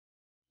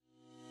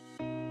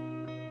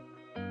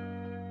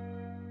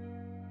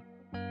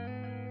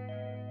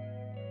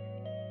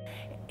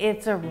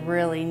It's a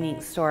really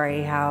neat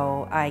story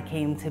how I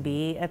came to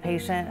be a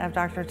patient of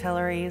Dr.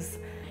 Tillery's.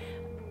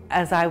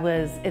 As I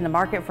was in the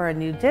market for a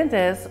new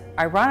dentist,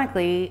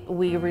 ironically,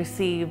 we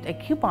received a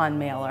coupon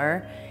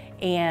mailer,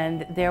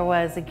 and there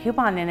was a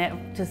coupon in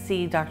it to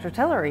see Dr.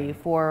 Tillery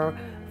for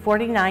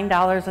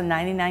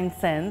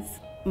 $49.99.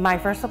 My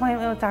first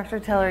appointment with Dr.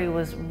 Tillery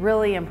was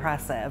really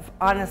impressive.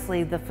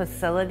 Honestly, the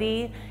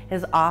facility,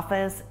 his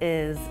office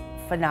is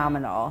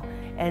phenomenal.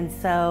 And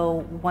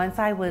so once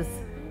I was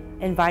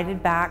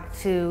invited back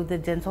to the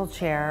dental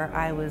chair,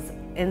 I was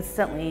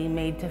instantly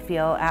made to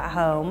feel at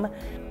home.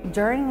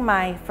 During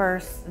my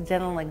first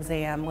dental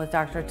exam with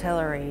Dr.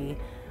 Tillery,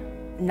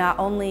 not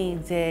only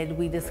did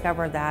we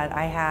discover that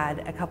I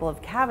had a couple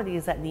of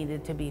cavities that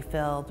needed to be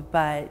filled,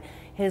 but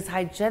his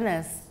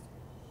hygienist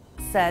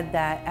said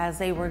that as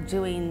they were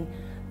doing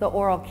the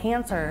oral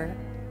cancer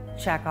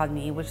check on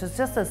me, which is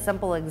just a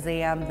simple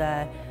exam,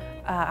 the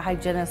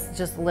hygienist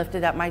just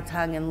lifted up my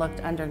tongue and looked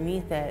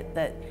underneath it,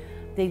 that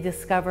they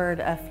discovered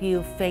a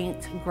few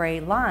faint gray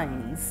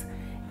lines.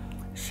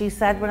 She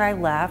said when I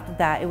left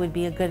that it would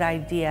be a good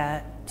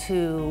idea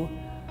to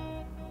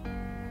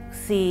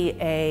see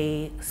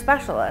a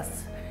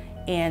specialist,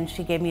 and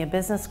she gave me a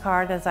business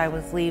card as I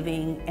was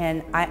leaving,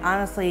 and I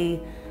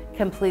honestly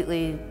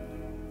completely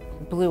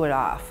blew it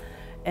off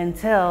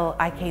until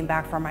I came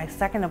back for my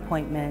second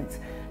appointment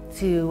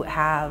to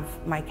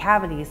have my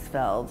cavities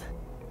filled.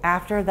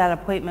 After that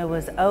appointment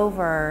was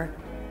over,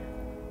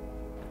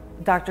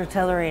 Dr.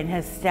 Tillery and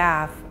his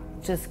staff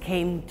just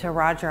came to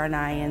Roger and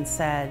I and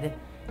said,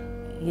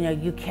 you know,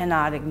 you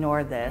cannot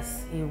ignore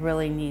this. You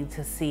really need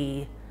to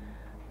see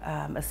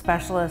a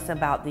specialist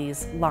about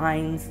these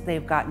lines.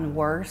 They've gotten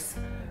worse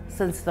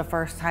since the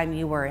first time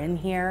you were in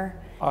here.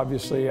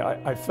 Obviously,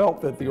 I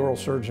felt that the oral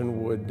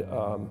surgeon would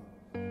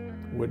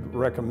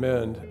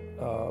recommend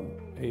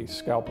a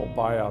scalpel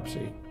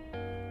biopsy,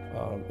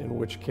 in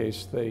which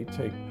case they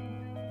take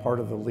part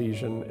of the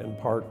lesion and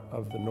part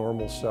of the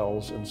normal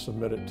cells and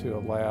submit it to a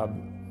lab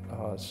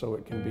so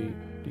it can be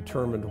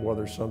determined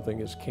whether something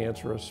is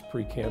cancerous,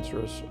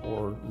 precancerous,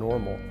 or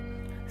normal.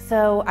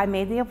 So I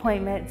made the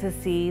appointment to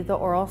see the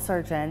oral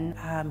surgeon.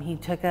 He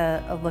took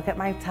a look at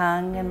my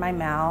tongue and my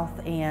mouth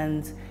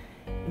and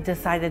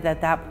decided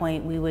at that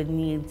point we would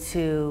need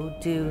to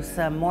do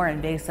some more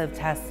invasive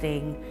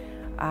testing.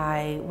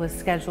 I was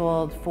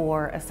scheduled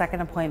for a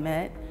second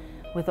appointment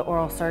with the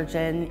oral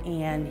surgeon,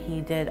 and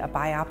he did a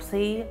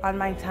biopsy on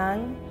my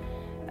tongue,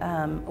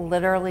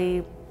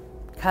 literally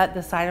cut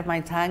the side of my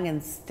tongue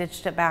and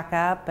stitched it back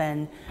up,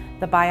 and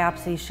the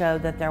biopsy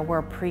showed that there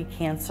were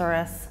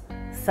precancerous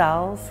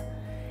cells.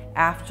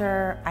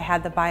 After I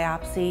had the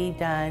biopsy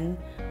done,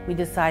 we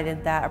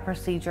decided that a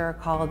procedure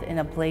called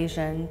an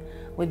ablation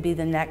would be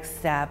the next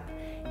step,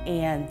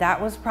 and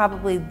that was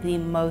probably the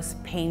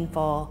most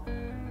painful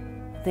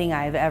thing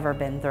I've ever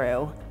been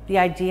through. The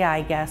idea,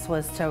 I guess,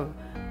 was to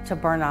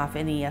burn off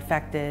any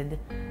affected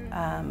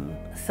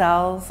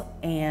cells,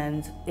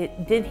 and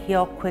it did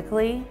heal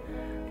quickly.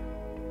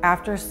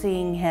 After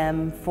seeing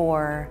him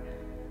for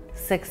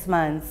 6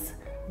 months,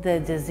 the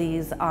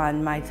disease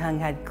on my tongue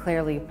had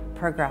clearly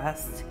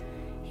progressed.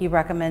 He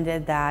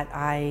recommended that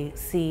I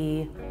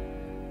see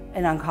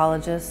an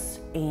oncologist,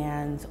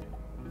 and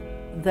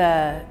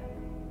the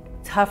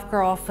tough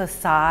girl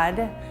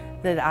facade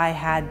that I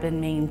had been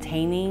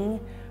maintaining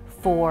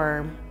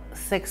for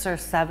 6 or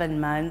 7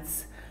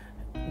 months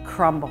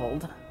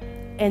crumbled.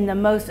 And the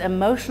most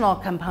emotional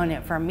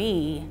component for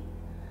me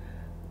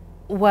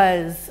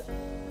was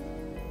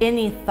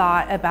any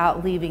thought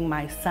about leaving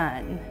my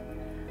son.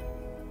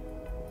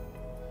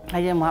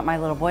 I didn't want my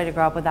little boy to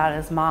grow up without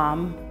his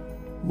mom.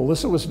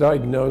 Melissa was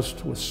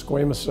diagnosed with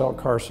squamous cell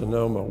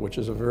carcinoma, which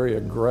is a very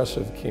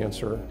aggressive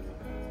cancer.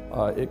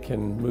 It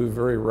can move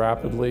very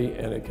rapidly,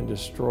 and it can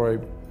destroy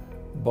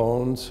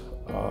bones,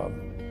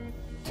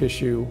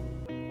 tissue,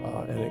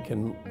 and it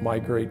can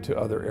migrate to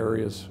other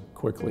areas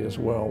quickly as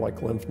well,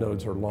 like lymph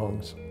nodes or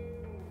lungs.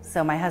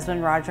 So my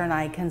husband Roger and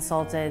I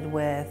consulted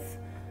with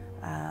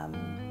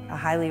a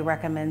highly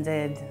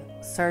recommended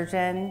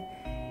surgeon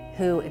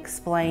who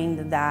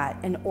explained that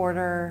in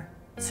order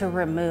to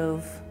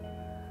remove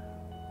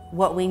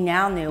what we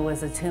now knew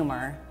was a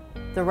tumor,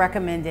 the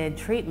recommended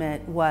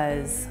treatment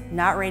was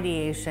not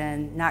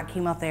radiation, not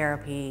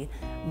chemotherapy,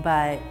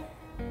 but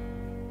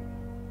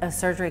a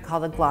surgery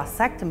called a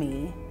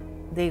glossectomy.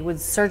 They would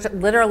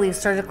literally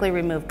surgically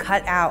remove,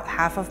 cut out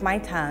half of my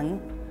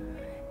tongue,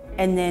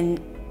 and then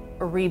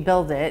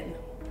rebuild it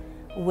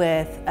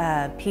with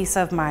a piece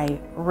of my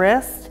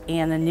wrist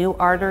and a new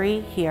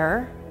artery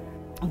here.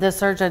 The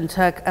surgeon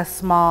took a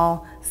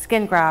small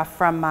skin graft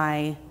from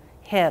my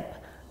hip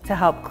to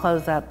help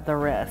close up the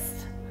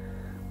wrist.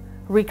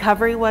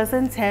 Recovery was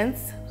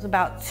intense. It was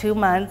about 2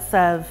 months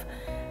of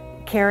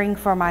caring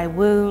for my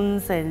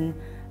wounds and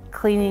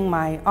cleaning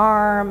my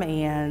arm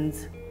and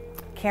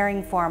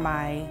caring for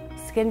my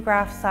skin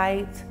graft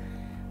site,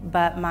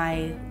 but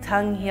my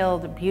tongue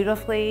healed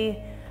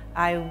beautifully.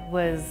 I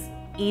was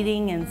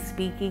eating and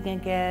speaking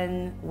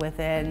again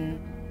within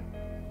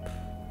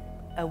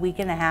a week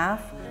and a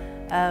half.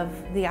 of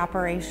the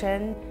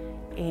operation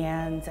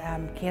and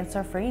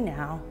cancer-free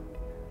now.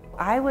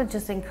 I would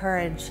just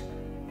encourage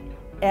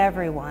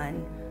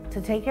everyone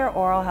to take your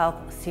oral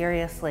health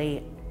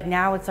seriously.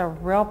 Now it's a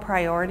real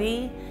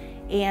priority,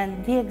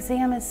 and the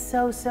exam is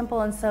so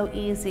simple and so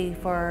easy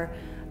for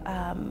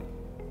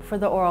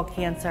the oral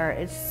cancer.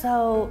 It's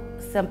so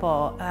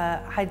simple.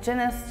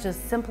 Hygienists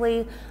just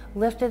simply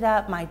lifted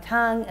up my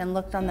tongue and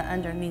looked on the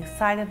underneath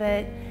side of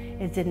it.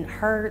 It didn't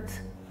hurt,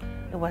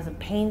 it wasn't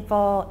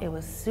painful, it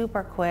was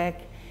super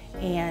quick,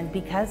 and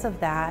because of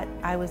that,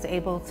 I was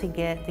able to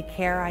get the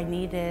care I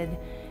needed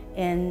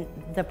in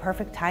the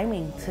perfect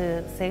timing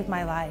to save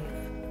my life.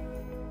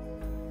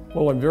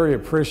 Well, I'm very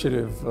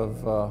appreciative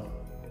of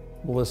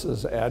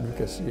Melissa's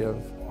advocacy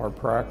of our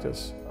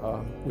practice.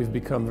 We've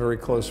become very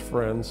close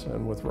friends,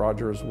 and with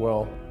Roger as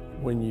well.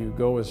 When you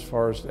go as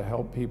far as to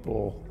help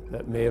people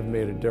that may have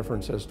made a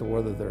difference as to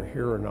whether they're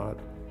here or not,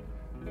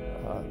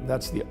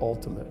 that's the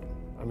ultimate.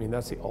 I mean,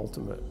 that's the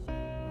ultimate.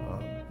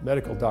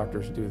 Medical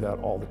doctors do that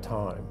all the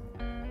time,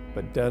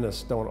 but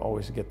dentists don't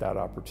always get that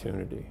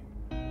opportunity.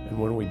 And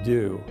when we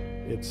do,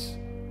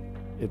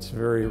 it's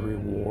very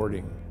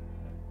rewarding.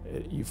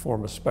 You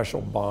form a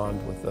special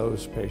bond with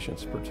those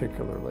patients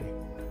particularly,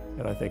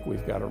 and I think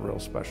we've got a real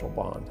special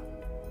bond.